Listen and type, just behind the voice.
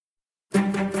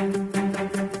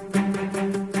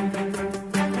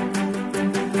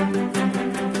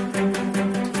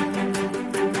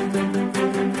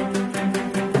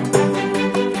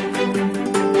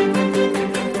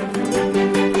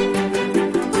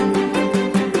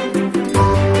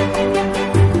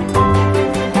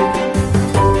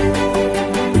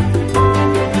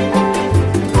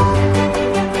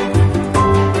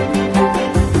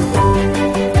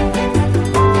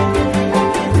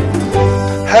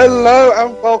Hello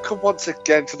and welcome once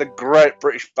again to the Great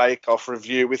British Bake Off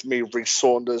review with me, Rhys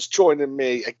Saunders. Joining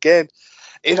me again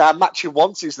in our matching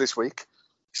onesies this week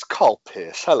is Carl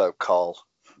Pearce. Hello, Carl.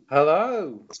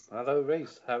 Hello,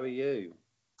 Rhys. How are you?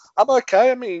 I'm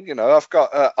okay. I mean, you know, I've got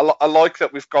I like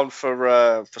that we've gone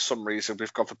for some reason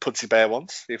we've gone for Pudsey Bear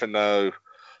ones, even though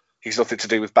he's nothing to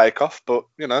do with Bake Off. But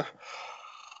you know,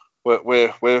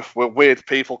 we're weird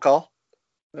people, Carl.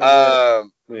 We are.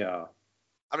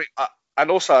 I mean, and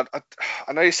also,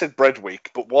 I know you said bread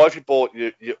week, but why have you bought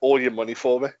all your money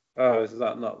for me? Oh, is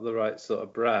that not the right sort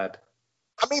of bread?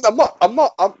 I mean, I'm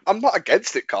not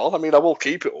against it, Carl. I mean, I will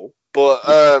keep it all,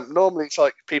 but normally it's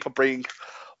like people bring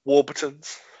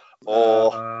Warburtons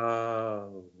or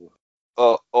Oh.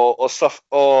 or stuff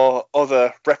or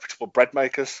other reputable bread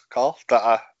makers, Carl,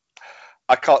 that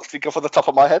I can't think of on the top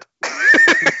of my head.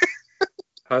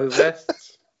 Hovis?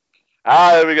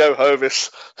 There we go, Hovis.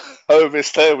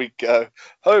 Hovis, there we go.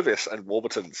 Hovis and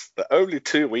Warburtons, the only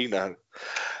two we know.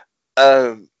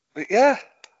 But yeah,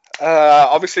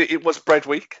 obviously it was bread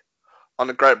week on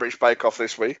the Great British Bake Off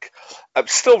this week. I'm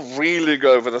still reeling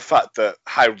over the fact that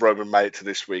how Roman made it to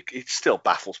this week. It still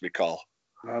baffles me, Carl.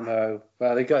 I know.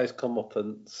 Well, he got his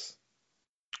comeuppance.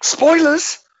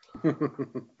 Spoilers!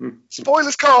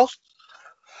 Spoilers, Carl!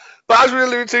 But as we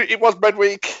alluded to, it was bread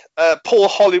week. Paul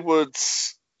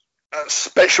Hollywood's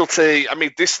specialty. I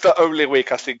mean, this is the only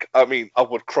week I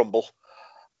would crumble.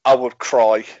 I would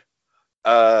cry.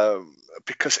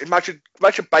 Because imagine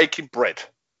baking bread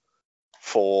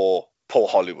for Paul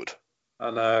Hollywood.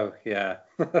 I know, yeah.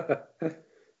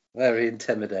 Very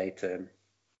intimidating.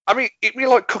 I mean, it'd be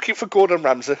like cooking for Gordon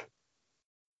Ramsay.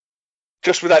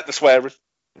 Just without the swearing.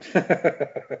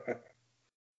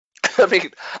 I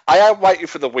mean, I am waiting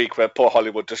for the week where Paul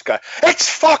Hollywood just go, "It's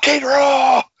fucking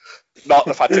raw!" Not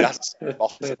the fact he has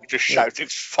to just shout,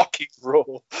 "It's fucking raw!"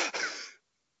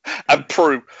 And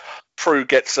Prue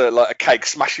gets like a cake,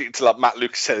 smashing it into like Matt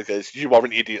Lucas and goes, "You are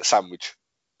an idiot sandwich."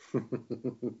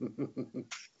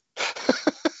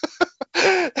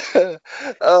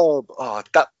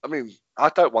 That. I mean, I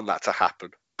don't want that to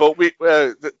happen. But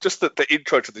just the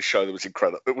intro to the show that was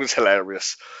incredible. It was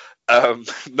hilarious.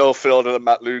 Noel Fielding and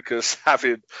Matt Lucas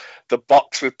having the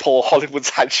box with Paul Hollywood's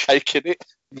handshake in it.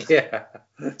 Yeah.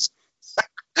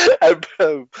 And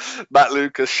Matt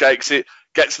Lucas shakes it,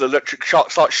 gets an electric shock,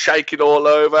 starts shaking all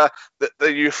over,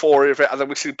 the euphoria of it, and then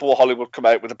we see Paul Hollywood come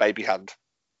out with a baby hand.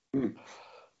 And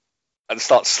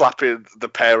start slapping the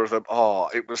pair of them.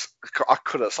 Oh, I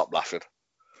couldn't stop laughing.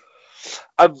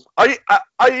 Are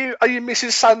you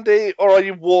missing Sandy, or are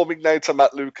you warming now to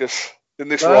Matt Lucas in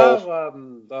this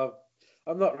role?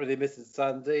 I'm not really missing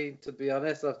Sandy, to be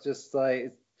honest. I've just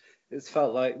it's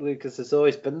felt like Lucas has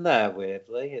always been there.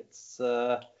 Weirdly,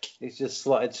 he's just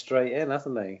slotted straight in,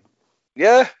 hasn't he?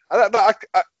 Yeah, I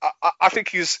think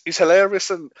he's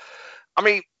hilarious, and I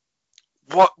mean,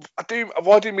 why I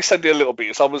do miss Sandy a little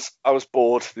bit is I was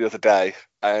bored the other day,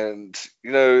 and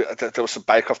you know there was some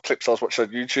Bake Off clips I was watching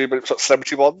on YouTube, and it was like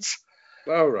celebrity ones.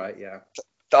 Oh right, yeah.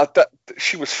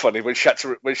 She was funny when she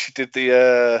did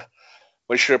the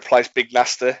when she replaced Big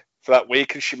Nasty for that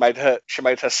week, and she made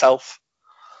herself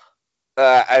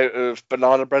out of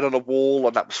banana bread on a wall,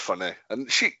 and that was funny.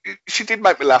 And she did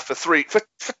make me laugh for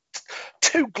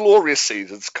two glorious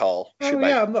seasons, Carl.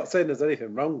 I'm not saying there's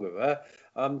anything wrong with her.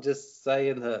 I'm just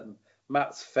saying that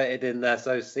Matt's fitted in there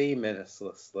so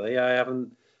seamlessly. I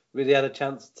haven't really had a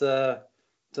chance to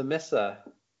miss her.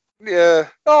 Yeah,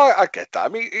 no, I get that. I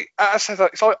mean, I said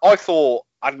it's like I thought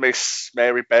I'd miss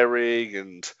Mary Berry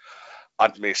and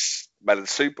I'd miss Melon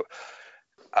Soup.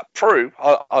 Prue,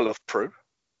 I love Prue.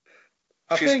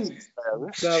 I think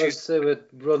those two had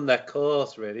run their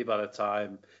course really by the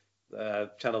time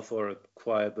Channel 4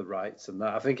 acquired the rights and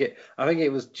that. I think it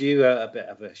was due a bit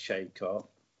of a shake up.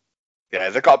 Yeah,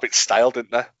 they got a bit stale,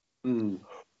 didn't they?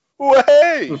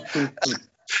 Way!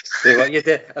 See what you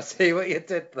did? I see what you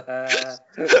did there.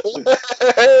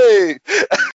 Hey!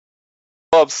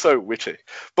 I'm so witty,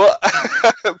 but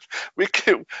we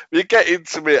get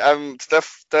into it, and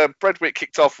the bread week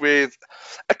kicked off with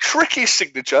a tricky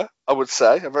signature. I would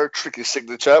say a very tricky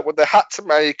signature when they had to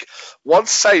make one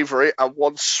savoury and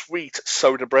one sweet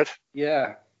soda bread.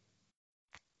 Yeah.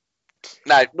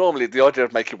 Now, normally the idea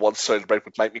of making one soda bread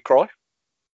would make me cry.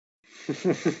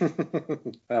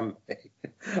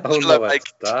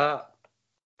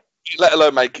 Let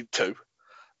alone making two.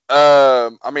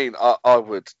 I mean, I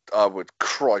would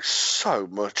cry so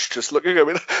much just looking at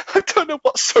it. I don't know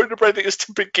what soda bread it is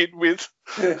to begin with.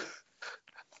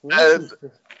 And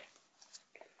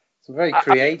some very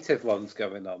creative ones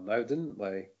going on, though, didn't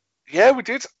we? Yeah, we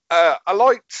did. I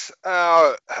liked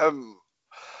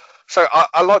So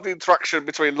I like the interaction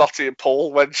between Lottie and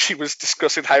Paul when she was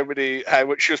discussing how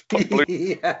much she was putting blue.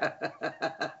 Yeah.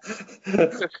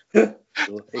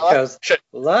 Because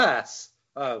less.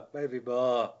 Oh, maybe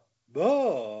more.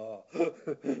 More.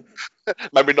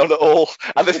 Maybe not at all.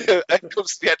 And then it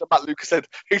comes to the end of Matt Lucas said,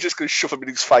 he's just going to shove him in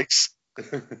his face.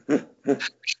 You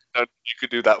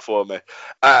could do that for me.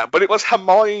 But it was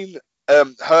Hermione.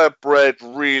 Her bread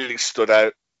really stood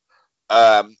out.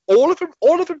 All of them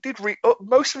did.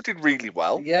 Most of them did really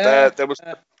well. Yeah. There was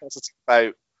positive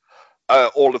about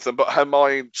all of them, but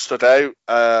Hermione stood out.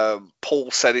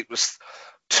 Paul said it was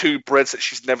 2 breads that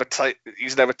he's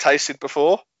never tasted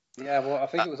before. Yeah, well, I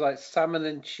think it was like salmon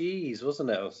and cheese, wasn't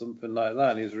it, or something like that?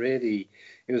 And he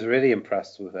was really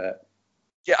impressed with it.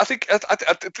 Yeah, I think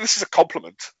this is a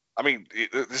compliment. I mean,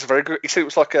 this is very good. He said it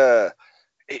was like it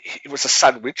was a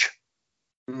sandwich.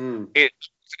 To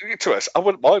us, I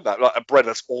wouldn't mind that. Like a bread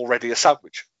that's already a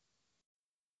sandwich.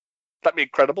 That'd be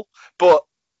incredible. But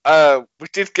we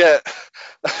did get.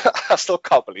 I still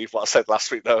can't believe what I said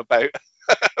last week though about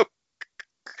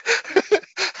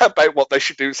about what they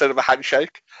should do instead of a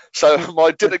handshake. So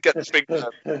I didn't get the finger.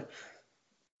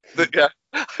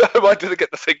 I didn't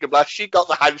get the finger blast. She got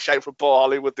the handshake from poor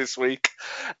Hollywood this week,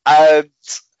 and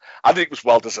I think it was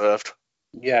well deserved.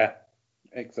 Yeah,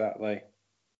 exactly.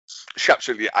 She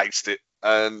absolutely aced it,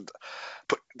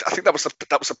 but I think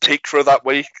that was a peak for her that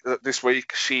week. This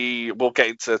week, she will get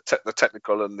into the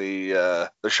technical and the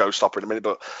showstopper in a minute,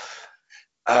 but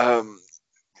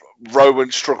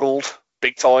Rowan struggled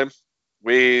big time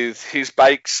with his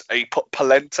bakes. He put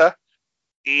polenta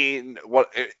in one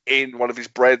of his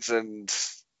breads, and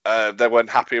they weren't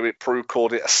happy with it. Prue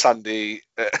called it a sandy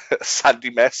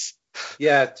mess.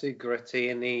 Yeah, too gritty,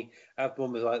 and he had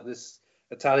one with like this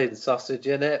Italian sausage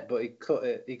in it, but he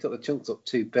cut the chunks up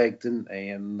too big, didn't he?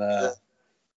 And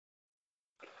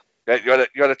yeah, you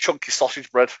had a chunky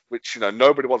sausage bread, which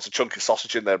nobody wants a chunky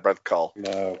sausage in their bread, Carl.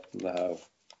 No.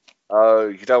 Oh,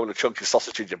 you don't want a chunky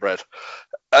sausage in your bread.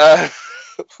 I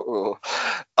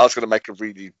was going to make a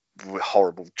really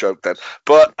horrible joke then,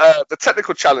 but the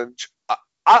technical challenge,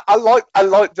 I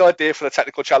like the idea for the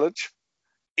technical challenge.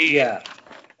 It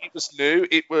was new.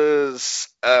 It was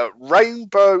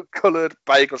rainbow-coloured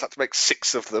bagels. I had to make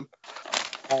 6 of them.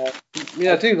 I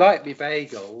do like me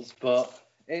bagels, but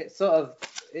it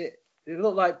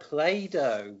looked like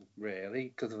Play-Doh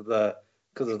really because of the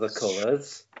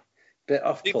colours. Bit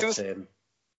off-putting.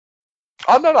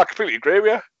 Oh no, I completely agree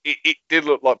with you. It did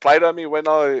look like Play-Doh. I mean, when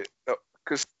I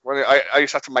used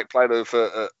to have to make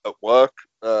Play-Doh at work,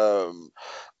 and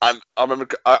I remember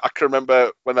I can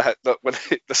remember when they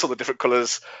saw the different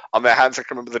colours on their hands. I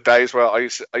can remember the days where I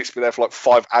used to be there for like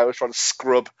 5 hours trying to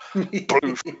scrub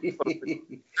blue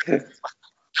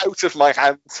out of my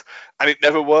hands, and it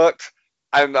never worked.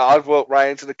 And I'd walk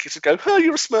round and the kids would go, "Oh,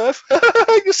 you're a Smurf!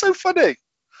 You're so funny!"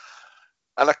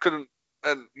 And I couldn't.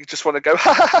 And you just want to go,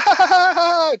 "Ha ha ha ha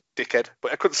ha, dickhead!"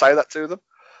 But I couldn't say that to them.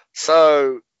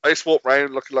 So I used to walk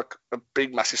around looking like a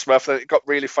big, massive Smurf. And it got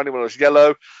really funny when I was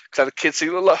yellow because I had a kid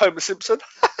saying, "You look like Homer Simpson."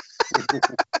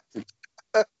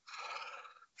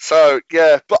 So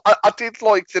yeah, but I did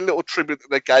like the little tribute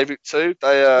that they gave it to.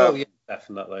 Yeah,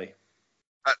 definitely.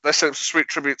 They sent some sweet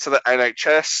tribute to the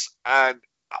NHS, and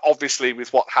obviously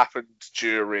with what happened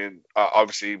during,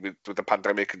 obviously with the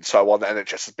pandemic and so on, the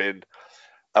NHS has been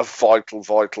a vital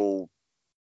thing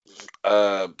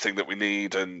that we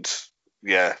need, and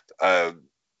yeah, I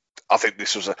think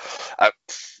this was a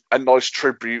nice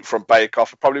tribute from Bake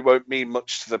Off. It probably won't mean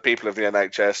much to the people of the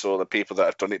NHS or the people that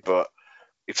have done it, but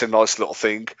it's a nice little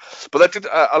thing. But they did,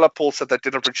 like Paul said, they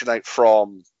did originate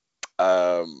from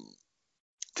the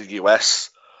US,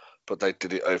 but they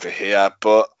did it over here.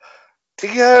 But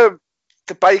the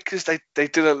bakers, they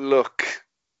didn't look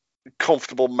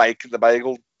comfortable making the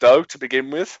bagel dough to begin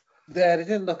with. Yeah, they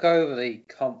didn't look overly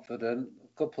confident. A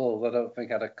couple, I don't think,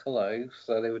 had a clue,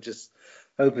 so they were just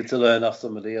hoping to learn off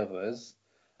some of the others.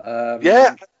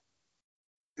 Yeah,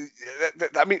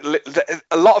 I mean,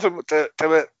 a lot of them they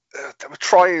were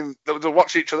trying. They were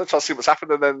watching each other, trying to see what's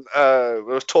happening, and then they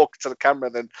were talking to the camera,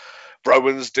 and then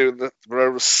Rowan's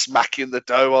smacking the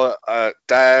dough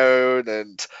down,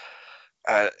 and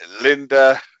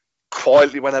Linda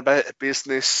quietly went about her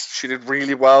business. She did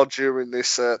really well during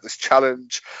this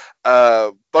challenge.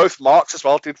 Both Marks as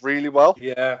well did really well.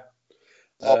 Yeah.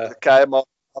 Mark with the K, Mark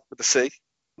with the C.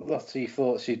 Lottie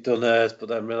thought she'd done hers, but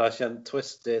then realised she hadn't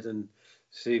twisted, and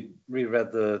she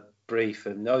reread the brief,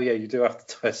 and you do have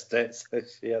to twist it, so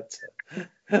she had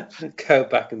to go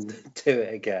back and do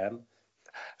it again.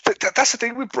 That's the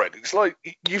thing with bread. It's like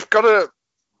you've got to.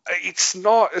 It's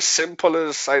not as simple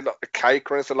as say like a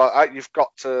cake or anything like that. You've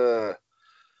got to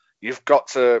You've got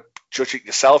to judge it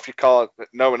yourself. You can't.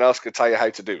 No one else can tell you how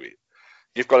to do it.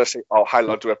 You've got to say, oh, how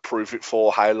long do I prove it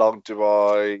for? How long do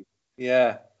I?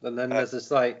 Yeah, and then there's this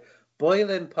like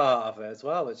boiling part of it as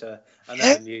well, which I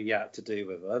never knew you had to do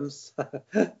with them.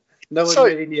 No one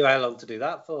really knew how long to do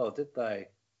that for, did they?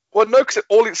 Well, no, because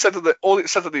all it said in the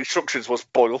instructions was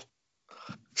boil.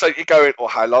 So you're going, oh,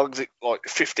 how long is it? Like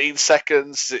 15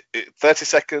 seconds, 30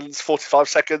 seconds, 45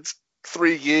 seconds,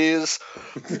 3 years.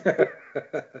 It's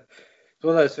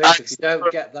one of those things. If you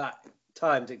don't get that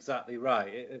timed exactly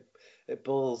right, it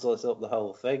balls us up the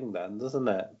whole thing, then, doesn't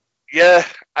it? Yeah,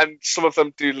 and some of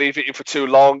them do leave it in for too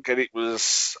long, and it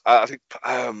was I think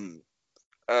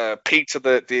Peter,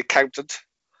 the accountant,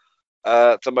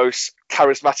 the most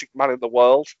charismatic man in the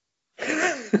world,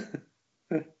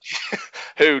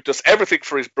 who does everything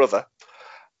for his brother.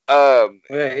 Yeah,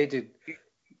 he did,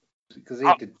 because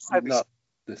he did not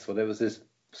this one. It was his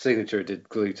signature. He did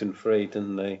gluten-free,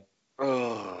 didn't he?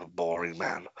 Oh, boring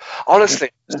man.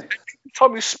 Honestly, every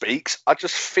time he speaks, I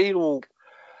just feel,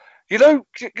 you know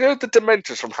the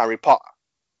Dementors from Harry Potter.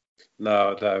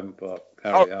 No, I don't. But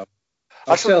carry on.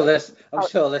 I'm sure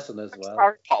listen as well.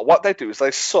 Harry Potter, what they do is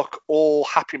they suck all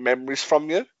happy memories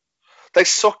from you. They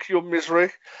suck your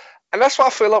misery, and that's what I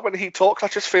feel like when he talks. I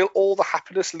just feel all the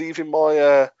happiness leaving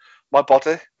my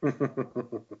body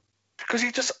because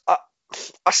he just.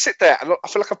 I sit there and I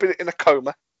feel like I've been in a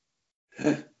coma.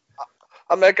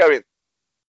 I'm there going,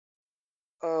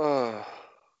 oh,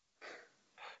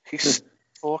 he's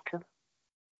talking.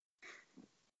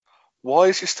 Why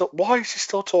is he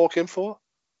still talking for?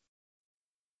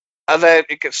 And then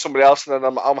it gets somebody else, and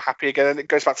then I'm happy again, and it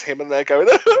goes back to him, and they're going,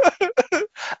 I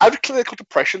have clinical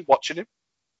depression watching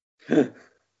him.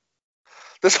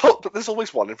 There's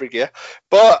always one every year,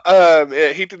 but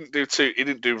yeah, he didn't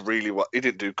do really well. He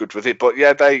didn't do good with it. But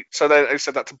yeah, they said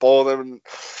that to bore them, and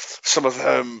some of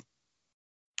them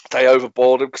they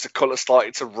overboard him because the colour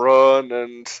started to run.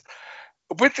 And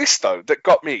with this though, that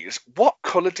got me is what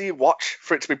colour do you watch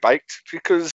for it to be baked?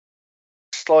 Because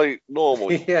it's like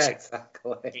normal, yeah,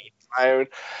 exactly, and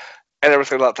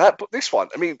everything like that. But this one,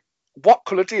 I mean, what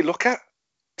colour do you look at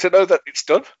to know that it's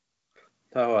done?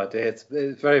 No idea. It's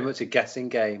very much a guessing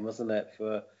game, wasn't it,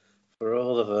 for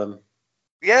all of them?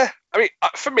 Yeah, I mean,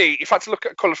 for me, if I had to look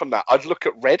at a colour from that, I'd look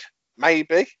at red,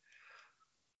 maybe.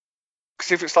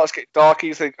 Because if it starts getting darker,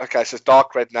 you think, okay, so it's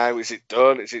dark red now. Is it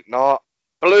done? Is it not?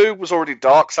 Blue was already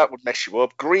dark, so that would mess you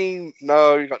up. Green,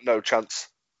 no, you got no chance.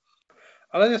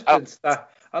 And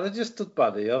I just stood by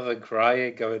the oven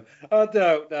crying, going, I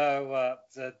don't know what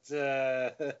to do.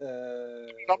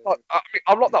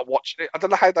 I'm not that watching it. I don't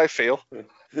know how they feel.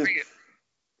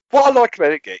 What I like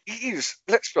about it is,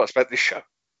 let's be honest about this show.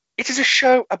 It is a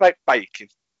show about baking.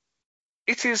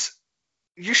 It is.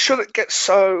 You shouldn't get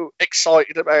so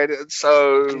excited about it, and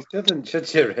so. You shouldn't,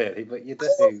 should you really? But you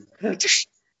do.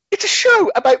 It's a show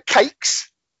about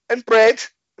cakes and bread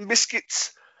and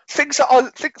biscuits. Things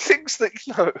that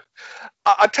you know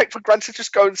I take for granted.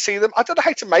 Just go and see them. I don't know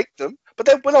how to make them, but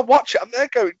then when I watch it, I'm there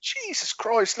going, Jesus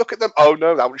Christ, look at them. Oh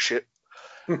no, that was shit.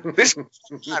 This man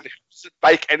who doesn't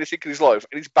bake anything in his life,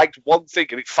 and he's baked one thing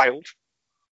and it failed.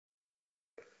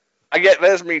 And yet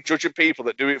there's me judging people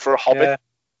that do it for a hobby. Yeah,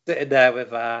 sitting there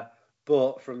with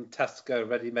bought from Tesco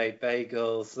ready-made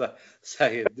bagels,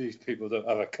 saying these people don't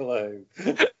have a clue.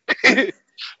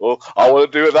 Well, I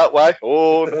want to do it that way.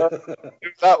 Oh, no, do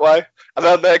it that way. And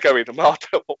then they're going, I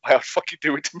don't know what way I'd fucking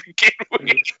do it to begin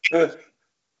with.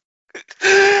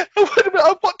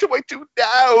 What do I do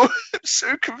now? I'm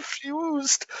so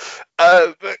confused.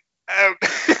 But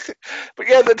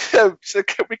yeah, then, so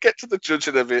can we get to the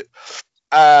judging of it?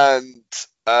 And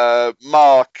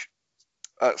Mark.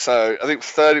 So I think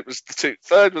third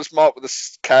was Mark with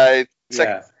a K.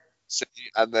 Second,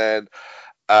 and then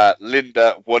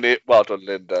Linda won it. Well done,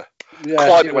 Linda. Yeah,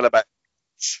 quite well about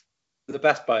the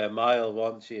best by a mile,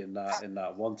 wasn't she? In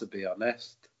that one, to be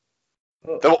honest.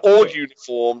 They were all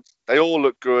uniform. They all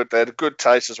looked good. They had a good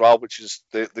taste as well, which is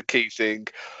the key thing.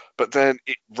 But then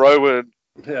Rowan.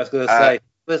 I was going to say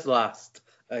was last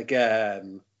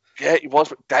again. Yeah, he was,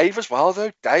 but Dave as well,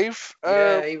 though. Dave.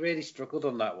 Yeah, he really struggled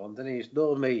on that one, didn't he?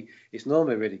 He's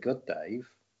normally really good, Dave.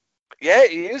 Yeah,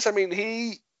 he is. I mean,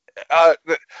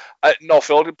 no,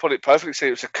 Phil didn't put it perfectly. So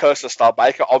it was a curse of Star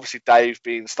Baker. Obviously, Dave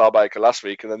being Star Baker last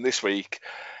week, and then this week,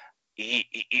 he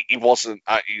wasn't.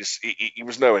 He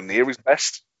was nowhere near his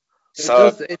best.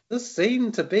 It does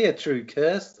seem to be a true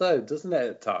curse, though, doesn't it?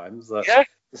 At times, the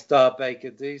Star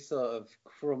Baker do sort of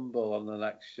crumble on the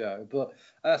next show. But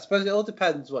I suppose it all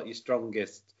depends what your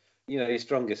strongest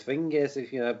thing is.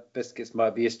 If biscuits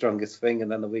might be your strongest thing, and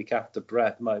then the week after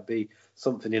bread might be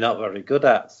something you're not very good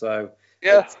at. So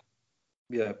yeah,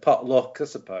 potluck, I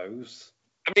suppose.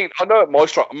 I mean, I know my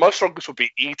strongest would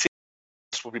be eating,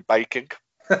 would be baking.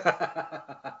 I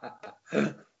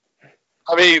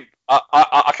mean,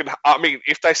 I can. I mean,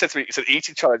 if they said to me it's an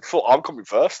eating challenge, I'm coming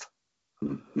first.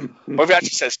 But if it actually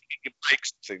says you bake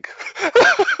something,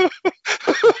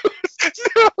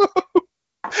 no,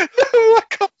 I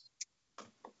can't.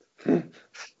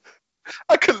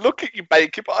 I can look at you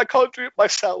baking, but I can't do it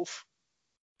myself.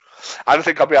 I don't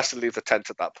think I'll be asked to leave the tent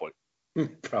at that point.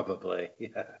 Probably,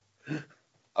 yeah.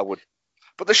 I would.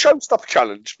 But the Showstopper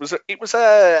challenge was a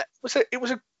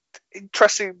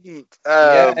interesting.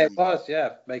 Yeah, it was.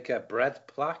 Yeah, make a bread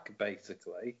plaque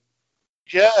basically.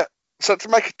 Yeah, so to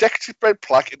make a decorative bread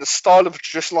plaque in the style of a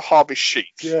traditional harvest sheet.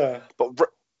 Yeah, but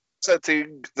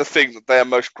representing the thing that they are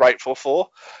most grateful for.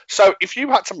 So, if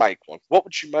you had to make one, what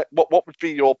would you make? What would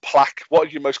be your plaque? What are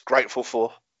you most grateful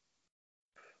for?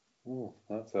 Ooh,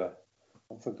 that's a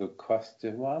good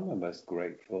question. What am I most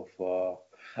grateful for?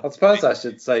 I suppose I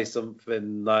should say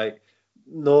something like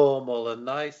normal and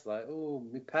nice, like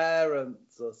my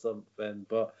parents or something.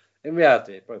 But in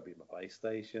reality, it'd probably be my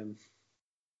PlayStation.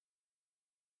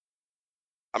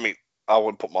 I mean, I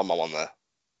wouldn't put my mum on there.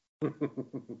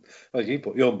 Well, you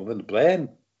put your mum in the blame.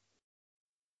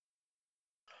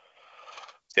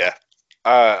 Yeah,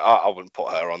 I wouldn't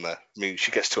put her on there. I mean,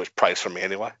 she gets too much praise from me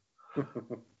anyway.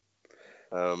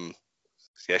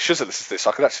 Yeah, she doesn't listen to this, so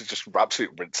I could actually just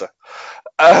absolutely rinse her.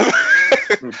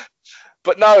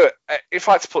 But no, if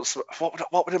I had to put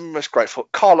what would I be most grateful?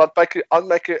 Carl, I'd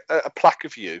make a plaque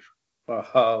of you.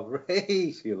 Oh,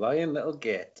 Reece, you lying little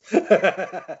git.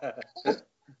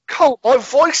 Carl, my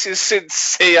voice is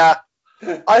sincere.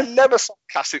 I'm never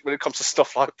sarcastic when it comes to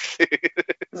stuff like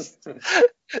this.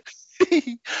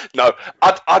 No,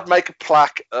 I'd make a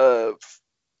plaque of.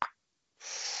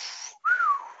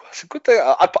 It's a good thing.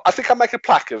 I think I'd make a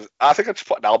plaque of. I think I'd just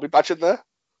put an Albion badge in there.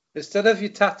 Instead of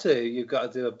your tattoo, you've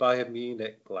got to do a Bayern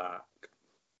Munich plaque.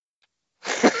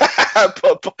 but I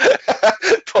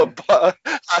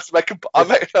have to make a.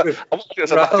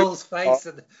 Raul's face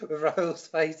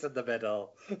in the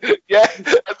middle. Yeah,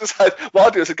 what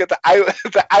I'll do is I'll get the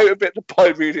outer bit of the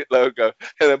Bayern Munich logo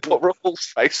and then put Raul's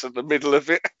face in the middle of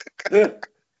it.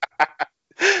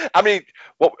 I mean,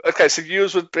 okay, so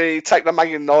yours would be take the Man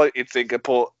United thing and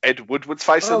put Ed Woodward's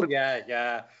face in it. Oh,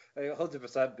 yeah.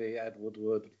 100% be Ed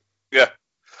Woodward. Yeah.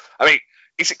 I mean,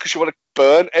 is it because you want to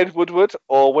burn Ed Woodward,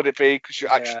 or would it be because you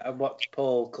actually... Yeah, and watch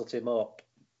Paul cut him up.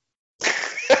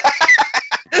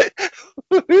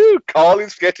 Carl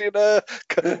is getting a...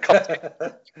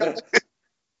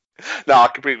 No, I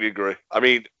completely agree. I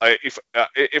mean, if I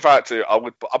had to, I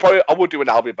would do an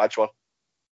Albion badge one,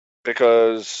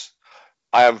 because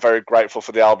I am very grateful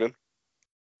for the Albion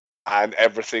and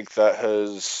everything that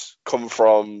has come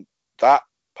from that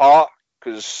part,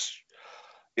 because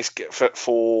it's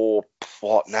for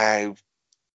what now,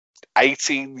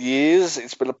 18 years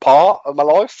it's been a part of my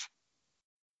life.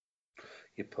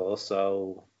 You poor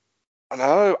soul. I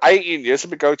know, 18 years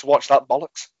I've been going to watch that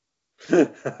bollocks.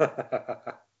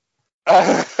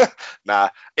 Nah,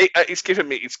 it's given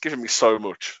me so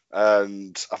much,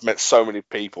 and I've met so many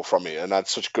people from it and had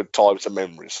such good times and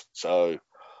memories. So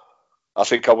I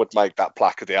think I would make that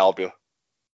plaque of the Albion.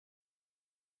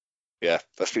 Yeah,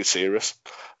 let's be serious.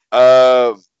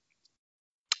 So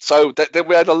then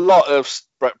we had a lot of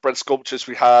bread sculptures.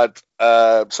 We had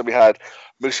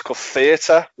musical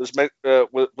theatre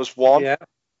was one. Yeah,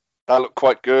 that looked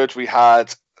quite good. We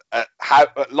had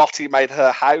Lottie made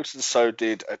her house, and so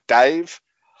did Dave.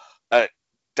 Matt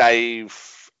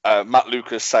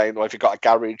Lucas saying, "Well, if you've got a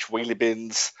garage, wheelie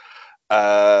bins,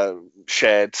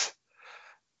 shed,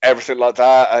 everything like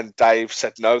that," and Dave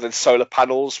said no. Then solar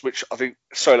panels, which I think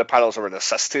solar panels are a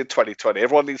necessity in 2020.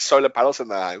 Everyone needs solar panels in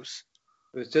their house.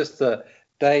 it was just that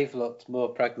Dave looked more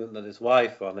pregnant than his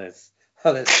wife on his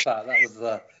fat.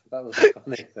 That was the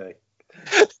funny thing.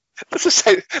 That's the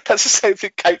same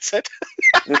thing Kate said.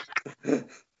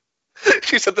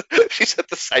 she said the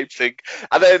same thing.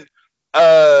 And then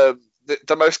the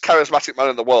most charismatic man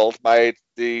in the world made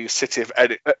the city of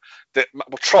Edinburgh.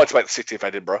 Tried to make the city of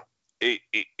Edinburgh. It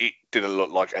didn't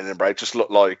look like Edinburgh. It just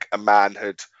looked like a man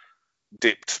had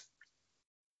dipped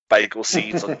bagel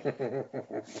seeds on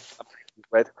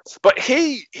bread. But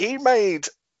he made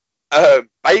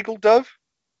bagel dough.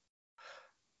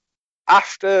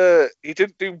 After he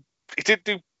didn't do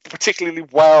particularly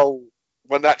well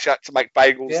when they actually had to make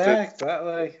bagels. Yeah,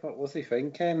 exactly. What was he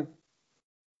thinking?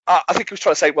 I think he was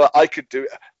trying to say, well, I could do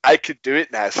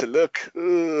it now. So look,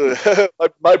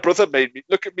 my brother made me.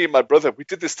 Look at me and my brother. We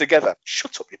did this together.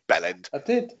 Shut up, you bellend. I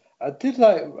did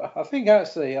like. I think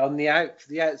actually on the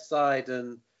outside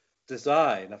and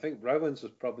design, I think Rowan's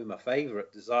was probably my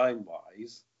favourite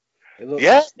design-wise. It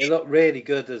looked really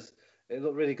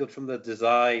good from the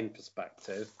design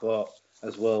perspective, but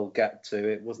as we'll get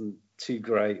to, it wasn't too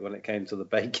great when it came to the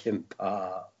baking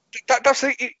part. That's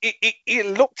it. It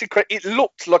looked incredible. It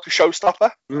looked like a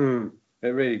showstopper. It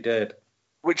really did.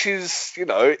 Which is,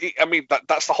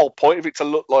 that's the whole point of it, to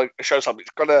look like a showstopper.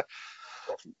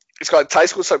 It's got a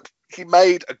taste good. So he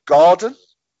made a garden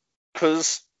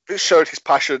because this showed his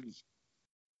passion.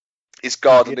 His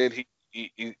gardening.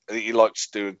 Yeah. He likes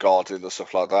doing gardening and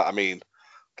stuff like that. I mean,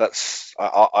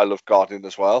 I love gardening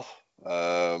as well.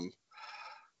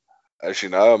 As you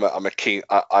know, I'm like the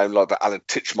Alan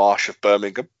Titchmarsh of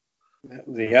Birmingham.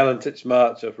 The Alan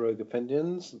Titchmarsh of Rogue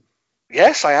Opinions.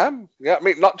 Yes, I am. Yeah, I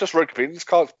mean, not just Rogue Opinions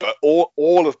cards, but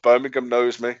all of Birmingham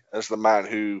knows me as the man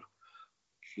who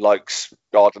likes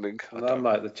gardening. And I'm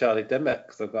like the Charlie Dimmock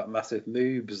because I've got massive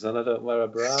moobs and I don't wear a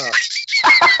bra.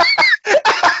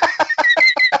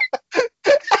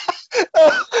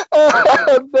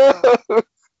 Oh no!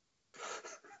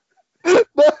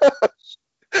 No!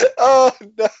 Oh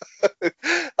no!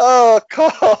 Oh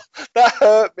God, that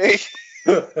hurt me.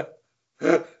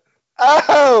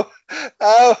 Ow!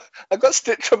 I got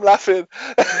stitched from laughing.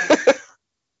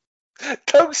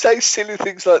 Don't say silly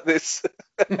things like this.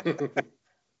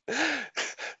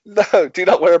 No, do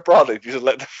not wear a bra. You just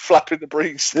let them flap in the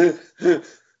breeze.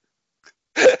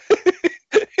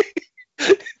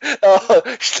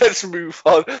 Let's move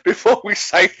on before we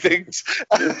say things.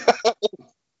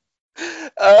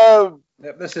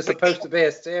 This is supposed to be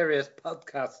a serious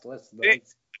podcast,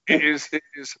 listeners. It is.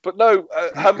 But no,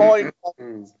 Hermione,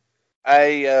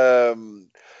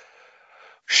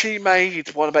 she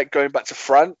made one about going back to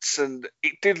France, and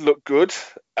it did look good.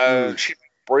 She made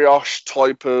brioche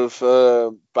type of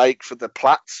bake for the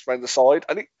plaits around the side,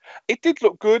 and it did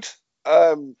look good.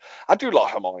 I do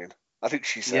like Hermione. I think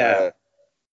she's. I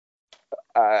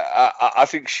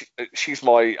think she's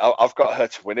my. I've got her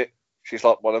to win it. She's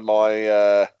like one of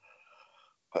my.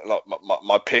 Like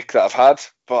my pick that I've had,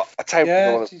 but I tell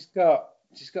you, she's got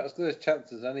as good a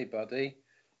chance as anybody.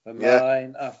 For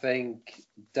mine, I think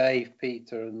Dave,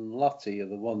 Peter, and Lottie are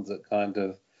the ones that kind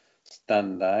of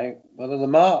stand out. Well, the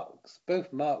Marks,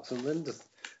 both Marks and Linda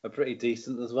are pretty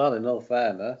decent as well. In all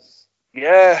fairness,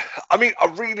 yeah. I mean, I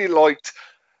really liked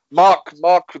Mark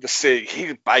with the C.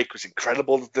 His bake was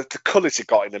incredible. The colours he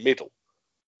got in the middle.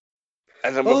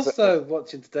 And then also,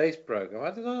 watching today's program, I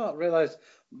did not realise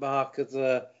Mark has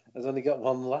only got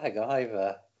one leg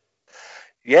either.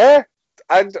 Yeah,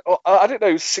 and I didn't know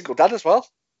he was a single dad as well.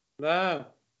 No.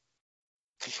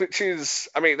 Which is,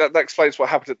 I mean, that explains what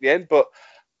happened at the end, but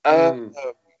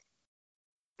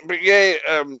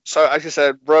yeah. So as you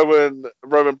said, Rowan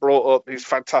brought up his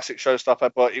fantastic showstopper,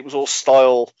 but it was all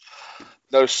style,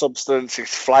 no substance.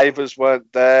 His flavours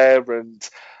weren't there, and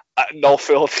Noel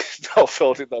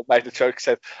Fielding made a joke.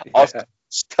 Said, "I've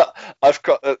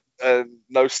got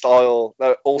no style,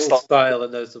 all style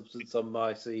and no substance on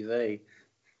my CV."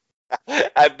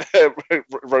 And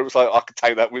Rowan was like, "I can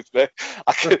take that with me.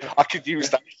 I could use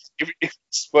that. If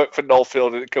it's worked for Noel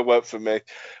Fielding, it can work for me."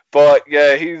 But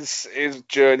yeah, his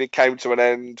journey came to an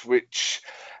end, which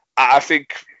I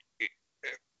think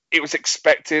it was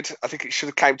expected. I think it should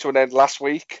have came to an end last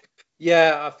week.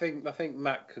 Yeah, I think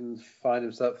Matt can find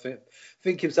himself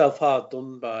think himself hard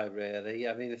done by, really.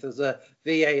 I mean, if there's a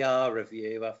VAR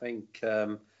review, I think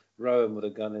Rowan would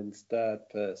have gone instead,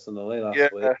 personally,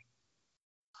 last week.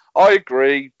 I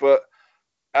agree, but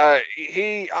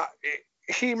he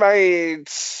made,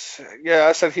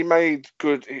 I said he made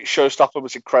good. Showstopper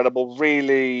was incredible.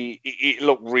 Really, it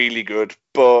looked really good,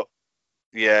 but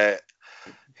yeah.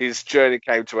 His journey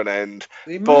came to an end.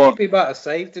 He maybe might have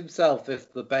saved himself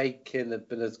if the baking had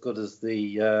been as good as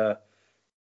the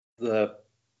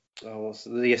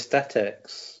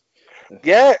aesthetics.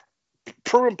 Yeah,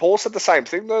 Prue and Paul said the same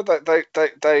thing though.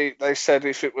 They said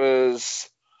if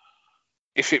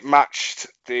it matched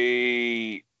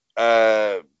the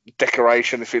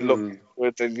decoration, if it looked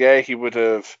good, then yeah, he would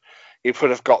have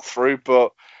got through.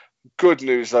 But good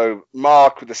news though,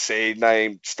 Mark with a C,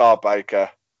 named Star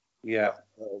Baker. Yeah.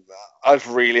 I was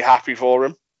really happy for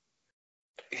him.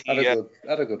 Had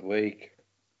a good week.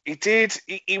 He did.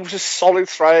 He was a solid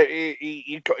throw.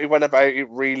 He went about it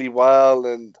really well,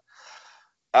 and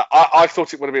I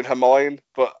thought it would have been Hermione,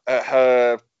 but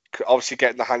her obviously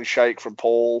getting the handshake from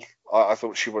Paul, I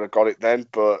thought she would have got it then,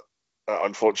 but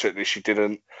unfortunately she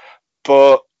didn't.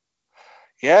 But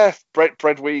yeah,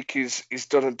 bread week is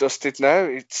done and dusted now.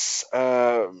 It's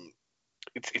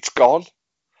gone.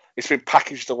 It's been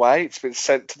packaged away. It's been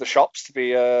sent to the shops to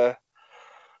be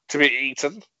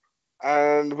eaten.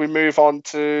 and we move on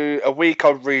to a week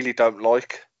I really don't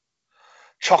like,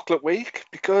 Chocolate Week,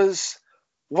 because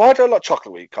why I don't like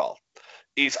Chocolate Week, Carl,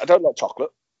 is I don't like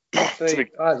chocolate. See,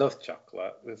 I love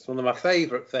chocolate. It's one of my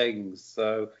favourite things.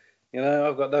 So,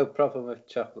 I've got no problem with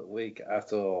Chocolate Week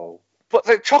at all. But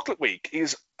the Chocolate Week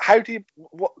is, how do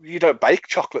you don't bake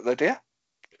chocolate though, do you?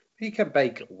 You can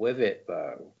bake with it,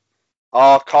 though.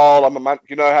 Oh, Carl, I'm a man.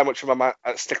 You know how much of a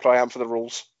stickler I am for the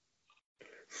rules.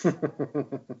 You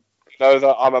know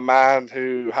that I'm a man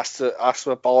who has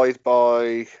to abide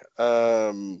by,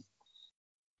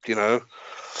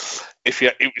 if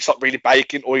it's not really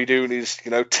baking, all you're doing is,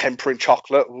 tempering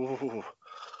chocolate. Ooh,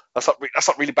 that's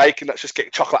not really baking. That's just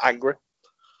getting chocolate angry.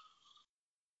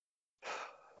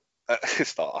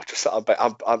 It's not.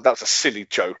 That's a silly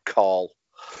joke, Carl.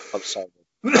 I'm sorry.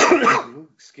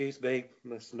 Excuse me,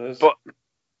 listeners. But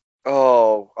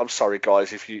I'm sorry,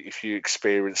 guys, if you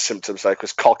experience symptoms there,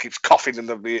 because Carl keeps coughing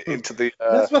into the.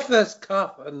 That's my first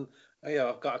cough, and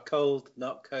I've got a cold,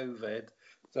 not COVID.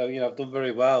 So I've done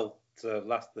very well to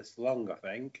last this long, I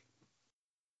think.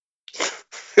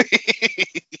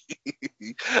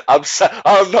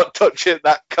 I'm not touching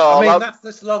that, Carl. I mean, that's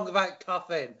this long without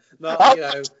coughing, not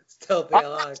still be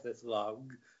alive this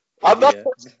long. I'm not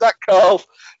touching that, Carl.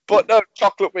 But no,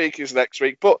 Chocolate Week is next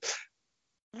week. But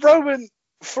Rowan,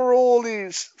 for all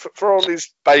his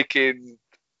baking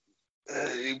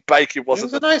wasn't. He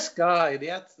was a nice guy. And he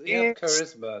had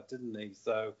charisma, didn't he?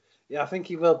 So I think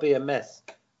he will be a miss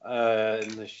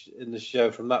in the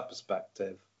show from that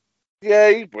perspective.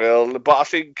 Yeah, he will. But I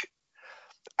think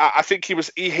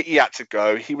he had to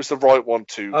go. He was the right one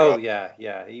to go. Oh yeah,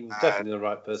 he was definitely the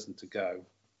right person to go.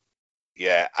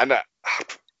 Yeah,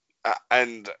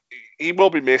 and he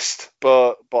will be missed,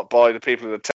 but by the people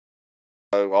in the town.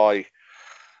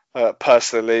 So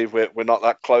personally, we're not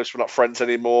that close. We're not friends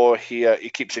anymore. He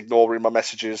keeps ignoring my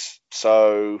messages.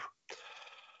 So,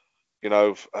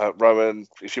 Rowan,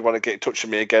 if you want to get in touch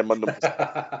with me again, my number's.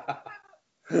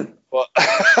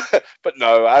 But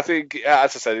no, I think,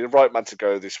 as I said, he's the right man to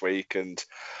go this week, and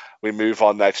we move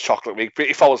on now to Chocolate Week. But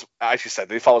if I was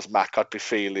Mac, I'd be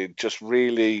feeling just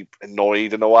really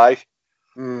annoyed in a way.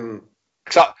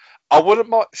 Because I wouldn't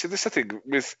mind. See, this is the thing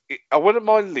I wouldn't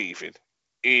mind leaving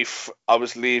if I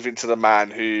was leaving to the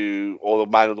man or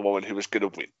the woman who was going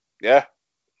to win. Yeah.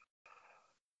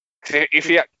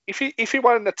 If he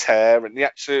won a tear and he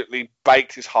absolutely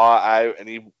baked his heart out and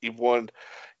he won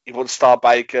Star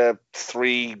Baker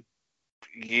 3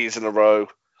 years in a row.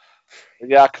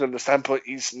 Yeah, I can understand, but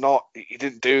he's not. He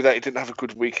didn't do that. He didn't have a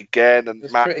good week again. And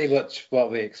it's pretty much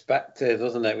what we expected,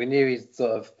 wasn't it? We knew he'd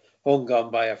sort of hung on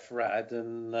by a thread,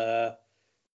 and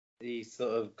he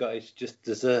sort of got his just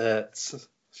desserts.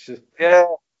 Yeah,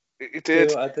 he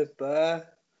did. See what I did there?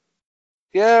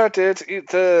 Yeah, I did.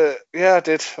 I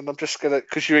did. And I'm just gonna,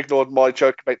 because you ignored my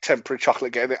joke about tempering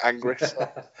chocolate getting it angry. So.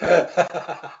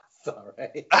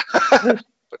 Sorry. But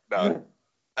no.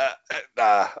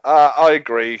 Nah, I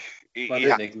agree. I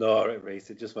didn't ignore it, Reese.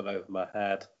 It just went over my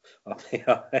head. I'll be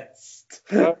honest.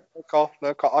 No, Carl.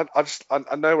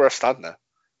 I know where I stand now.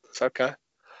 It's okay.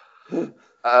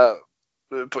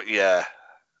 But yeah,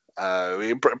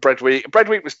 Bread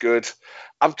Week was good.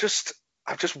 I'm just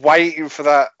waiting for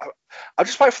that. I'm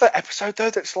just waiting for that episode though.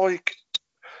 That's like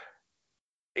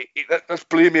that's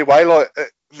blew me away. Like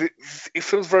it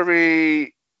feels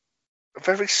very,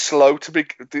 very slow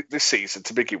this season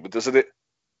to begin with, doesn't it?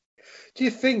 Do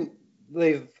you think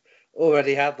they've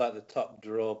already had like the top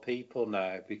draw people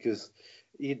now? Because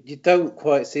you don't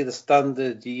quite see the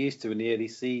standard you used to in the early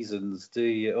seasons, do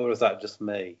you? Or is that just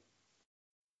me?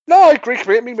 No, I agree.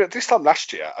 I mean, this time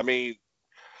last year,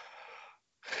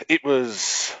 it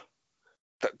was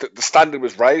the standard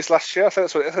was raised last year. I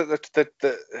think that's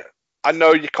what I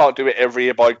know you can't do it every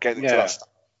year by getting to that stuff,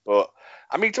 but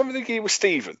I mean, do you think it was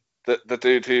Stephen, the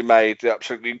dude who made the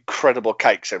absolutely incredible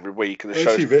cakes every week? And the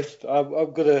show.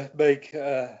 I'm gonna make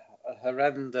a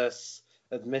horrendous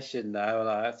admission now, and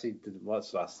I actually didn't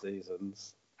watch last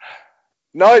season's.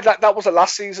 No, that wasn't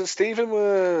last season. Stephen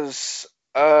was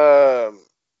the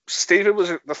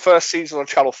first season on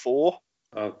Channel 4.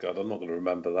 Oh God, I'm not going to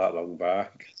remember that long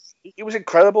back. He was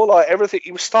incredible. Like everything,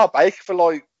 he was Star Baker for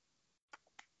like.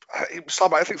 He was Star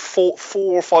Baker, I think 4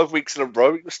 or 5 weeks in a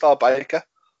row. He was Star Baker,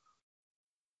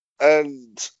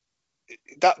 and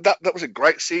that was a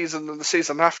great season. And the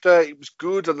season after, it was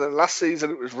good. And then last season,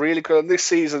 it was really good. And this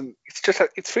season,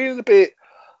 it's feeling a bit.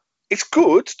 It's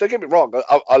good. Don't get me wrong.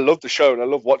 I love the show and I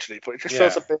love watching it, but it just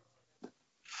feels a bit.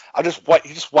 You're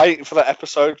just waiting for that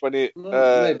episode when it.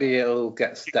 Maybe it'll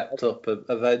get stepped up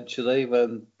eventually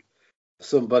when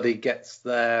somebody gets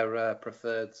their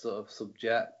preferred sort of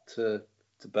subject to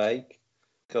debate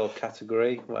or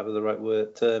category, whatever the right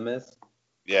term is.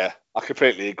 Yeah, I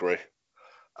completely agree.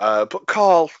 But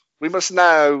Carl, we must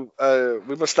now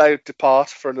depart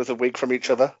for another week from each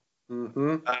other.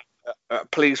 Mm-hmm.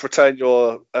 Please return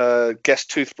your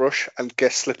guest toothbrush and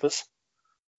guest slippers.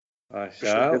 I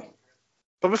shall.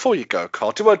 But before you go,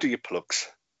 Carl, do you want to do your plugs?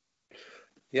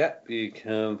 Yep, you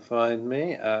can find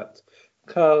me at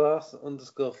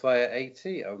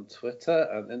Carlos_Fire80 on Twitter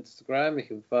and Instagram. You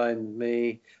can find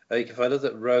me. You can find us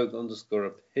at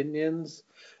Rogue_Opinions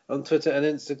on Twitter and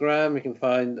Instagram. You can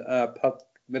find our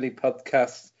mini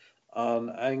podcasts on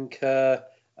Anchor,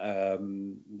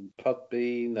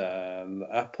 Podbean,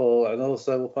 Apple, and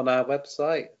also up on our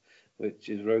website, which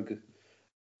is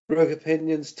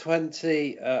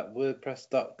RogueOpinions20 at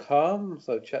WordPress.com.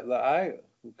 So check that out.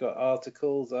 We've got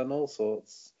articles and all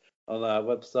sorts on our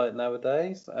website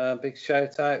nowadays. Big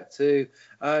shout out to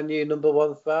our new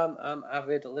 #1 fan and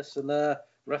avid listener,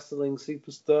 wrestling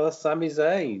superstar Sami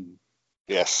Zayn.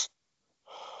 Yes,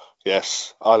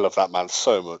 I love that man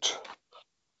so much.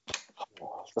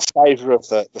 The savior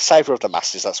of the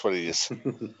masses. That's what he is.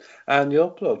 And your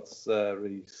plugs,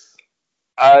 Reese?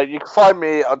 You can find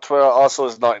me on Twitter,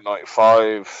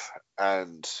 Arsenal1995,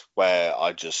 and where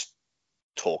I just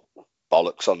talk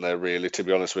bollocks on there, really, to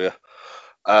be honest with you.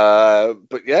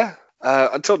 But yeah,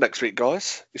 until next week,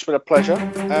 guys, it's been a pleasure,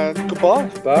 and goodbye.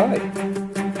 Bye.